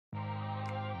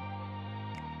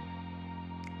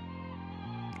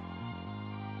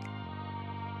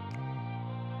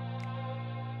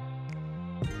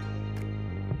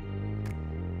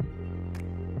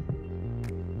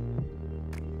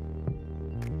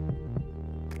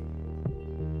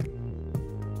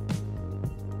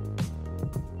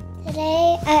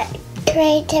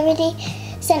ArtCreativity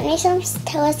sent me some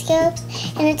telescopes,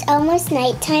 and it's almost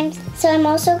nighttime, so I'm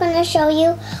also going to show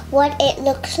you what it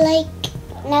looks like.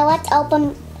 Now let's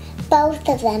open both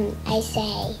of them, I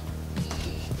say.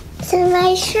 So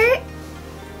my shirt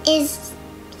is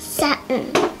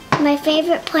Saturn. My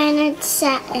favorite planet,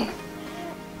 Saturn.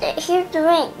 Here's the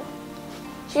ring.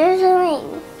 Here's the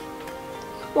ring.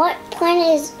 What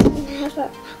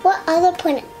other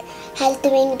planet has the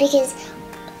ring? Because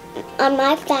on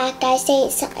my fact, I say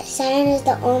Saturn is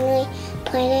the only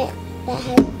planet that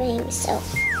has rings. So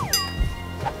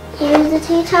here's the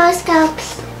two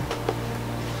telescopes.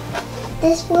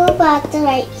 This blue box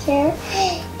right here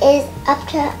is up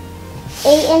to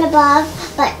 8 and above,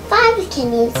 but 5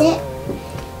 can use it.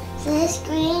 So this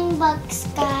green box,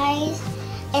 guys,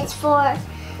 it's for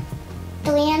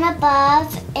 3 and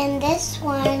above, and this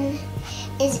one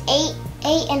is 8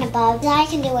 and above. I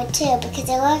can do it too because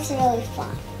it looks really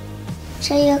fun.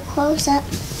 Show you a close up.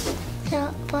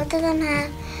 So both of them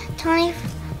have 20,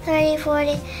 30,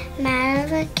 40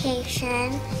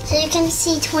 magnification. So you can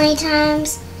see 20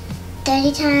 times,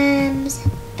 30 times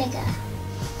bigger,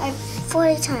 or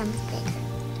 40 times bigger.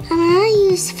 I'm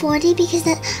gonna use 40 because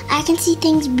I can see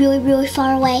things really, really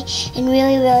far away and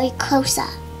really, really close up.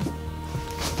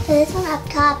 So this one up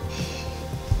top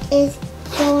is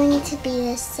going to be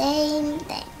the same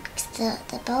thing. So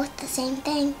they're both the same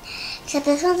thing, except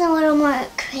this one's a little more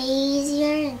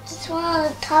crazier. This one on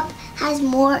the top has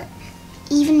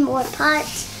even more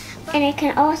parts. And it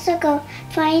can also go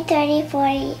 20, 30,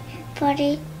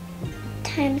 40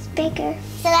 times bigger.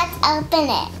 So let's open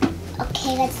it.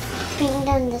 Okay, let's bring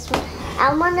down this one.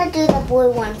 I want to do the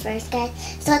blue one first, guys.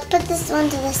 So let's put this one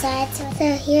to the side. So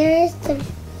here's the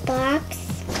box.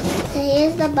 So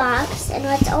here's the box, and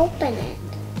let's open it.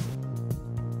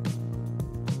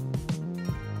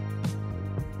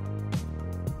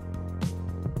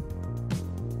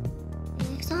 It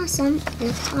looks awesome. It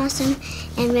looks awesome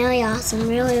and really awesome.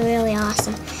 Really, really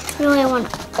awesome. I really want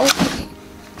to open it.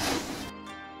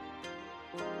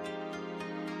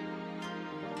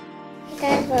 Hey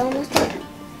guys, we're almost done.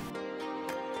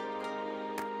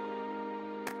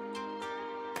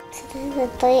 So this is the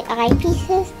 3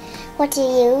 eyepieces. What to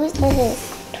use, this is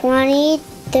 20,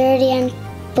 30, and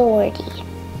 40.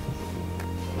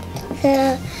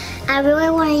 So I really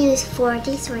want to use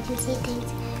 40 so I can see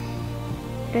things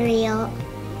real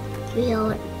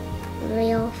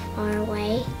far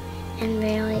away and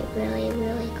really, really,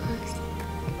 really close.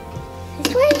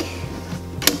 This way.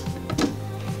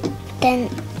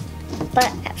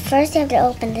 But first you have to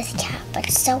open this cap, but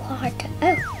it's so hard to,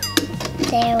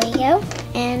 there we go.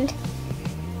 And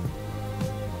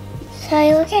try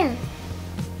you again.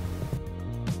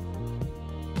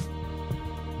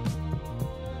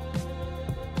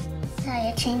 So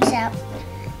you change out.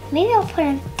 Maybe I'll put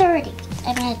in 30.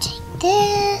 I'm gonna take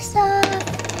this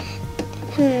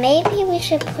off. Maybe we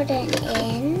should put it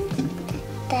in.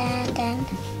 Then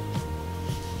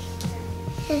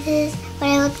this is what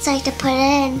it looks like to put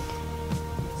in.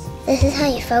 This is how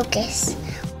you focus.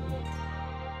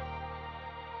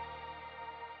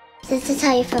 This is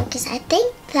how you focus. I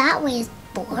think that way is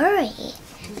blurry.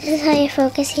 This is how you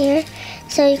focus here.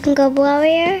 So you can go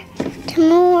blurrier to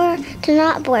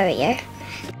not blurrier.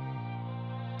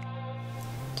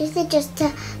 These are just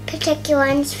to protect your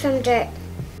lens from dirt.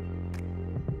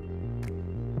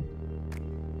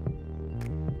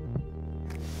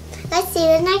 Let's see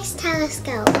the next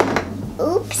telescope.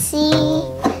 Oopsie.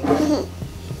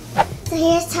 So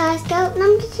here's telescope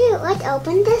number 2. Let's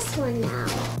open this one now.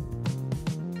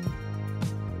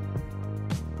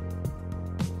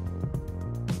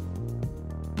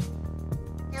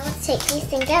 Take these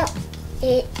things out.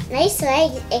 Nice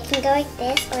legs. It can go like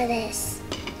this or this.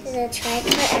 This is a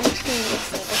tripod. I'm just going to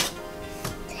use it.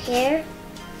 So here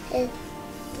is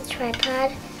the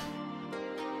tripod.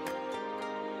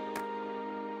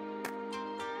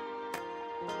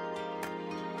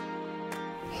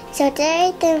 So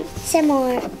they're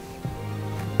similar.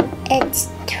 It's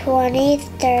 20,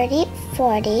 30,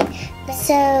 40.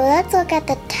 So let's look at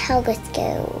the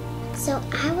telescope. So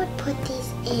I would put these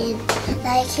in,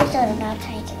 like here's the knob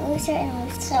trying to get looser and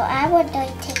looser. So I would like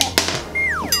take it.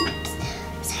 Oops,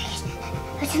 sorry.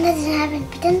 Pretend that didn't happen.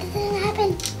 Pretend that didn't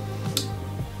happen.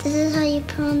 This is how you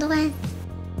put on the lens.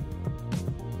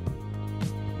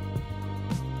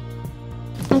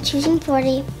 I'm choosing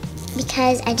 40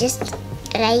 because I just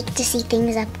like to see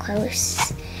things up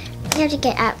close. You have to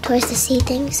get up close to see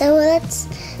things. So let's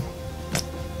put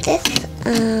this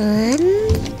on.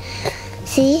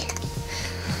 See?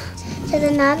 So the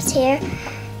knob's here,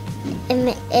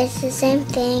 it's the same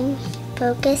thing,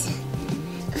 focus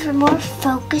for more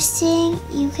focusing,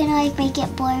 you can like make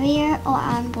it blurrier or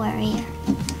unblurrier.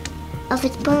 If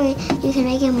it's blurry, you can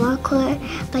make it more clear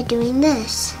by doing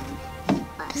this.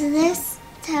 So this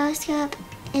telescope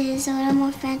is a little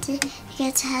more fancy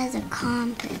because it has a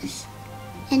compass.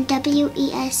 And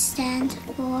WES stands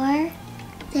for,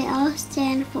 they all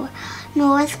stand for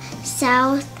north,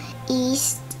 south,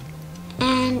 east,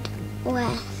 and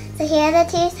west. So here are the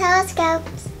two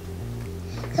telescopes.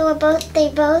 So they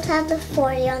both have the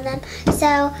 40 on them.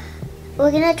 So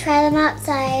we're gonna try them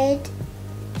outside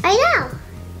right now.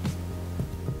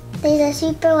 These are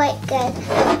super light good.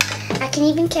 I can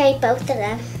even carry both of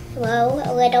them. Whoa,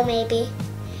 a little maybe.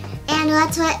 And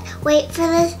let's wait for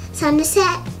the sun to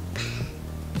set.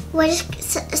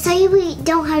 So we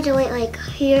don't have to wait like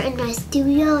here in my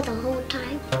studio the whole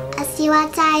time. I'll see you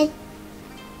outside.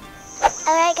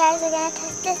 Alright guys, we're gonna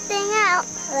test this thing out.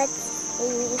 Let's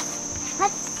see.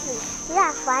 See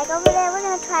that flag over there? We're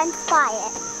gonna try and fly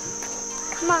it.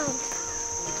 Come on.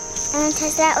 I'm gonna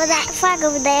test it out with that flag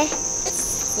over there. Let's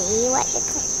see what it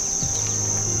does.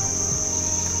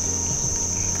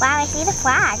 Wow, I see the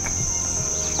flag.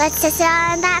 Let's test it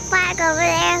out on that flag over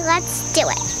there. Let's do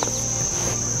it.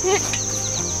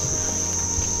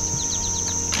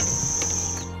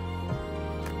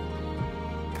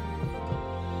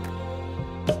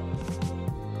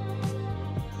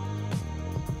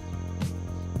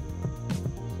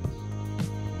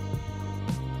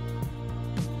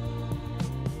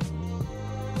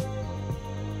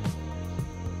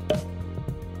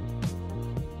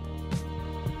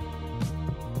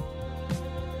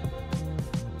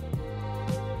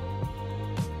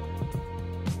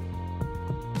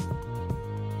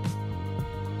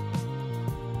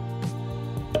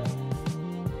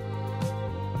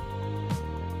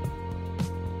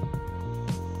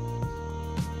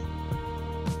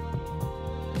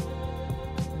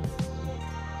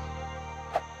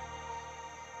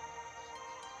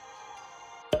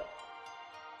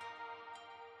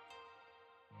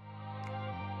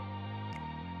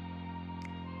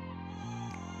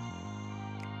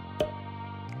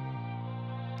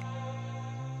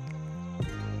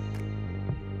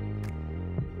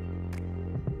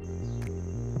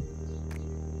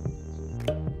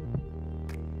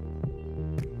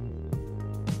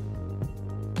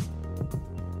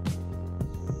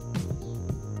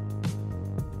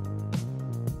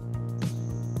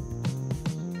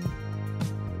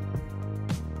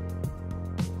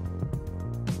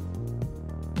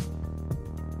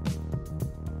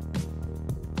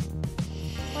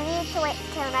 To wait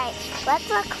till night. Let's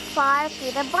look far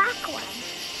through the black one.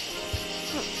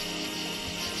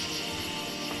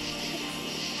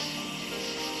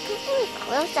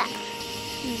 Close up.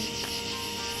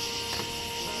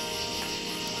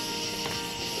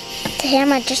 So here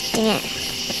I'm adjusting it.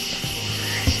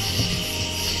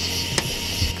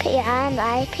 Put your eye on the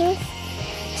eyepiece.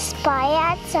 Spy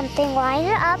at something, line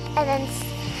it up, and then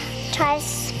try to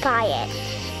spy it.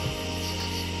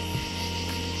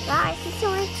 Wow, I see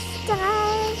so many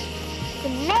stars. It's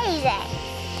amazing.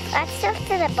 Let's look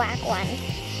to the black one.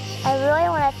 I really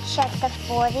want to check the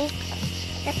 40.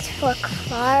 Let's look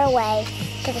far away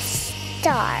to the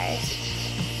stars.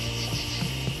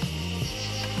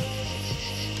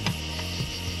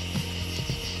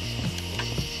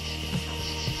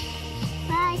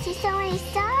 Wow, I see so many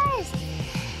stars.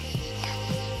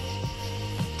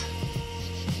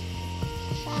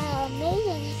 Wow,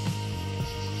 amazing.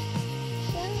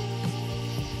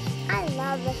 I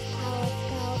love this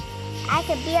telescope. I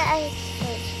could be an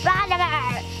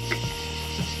astronomer.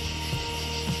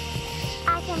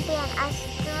 I can be an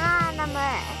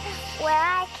astronomer where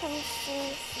I can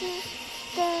see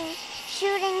things,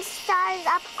 shooting stars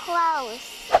up close.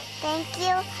 Thank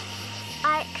you,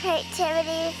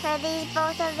 ArtCreativity, for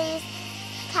both of these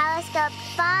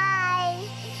telescopes. Bye.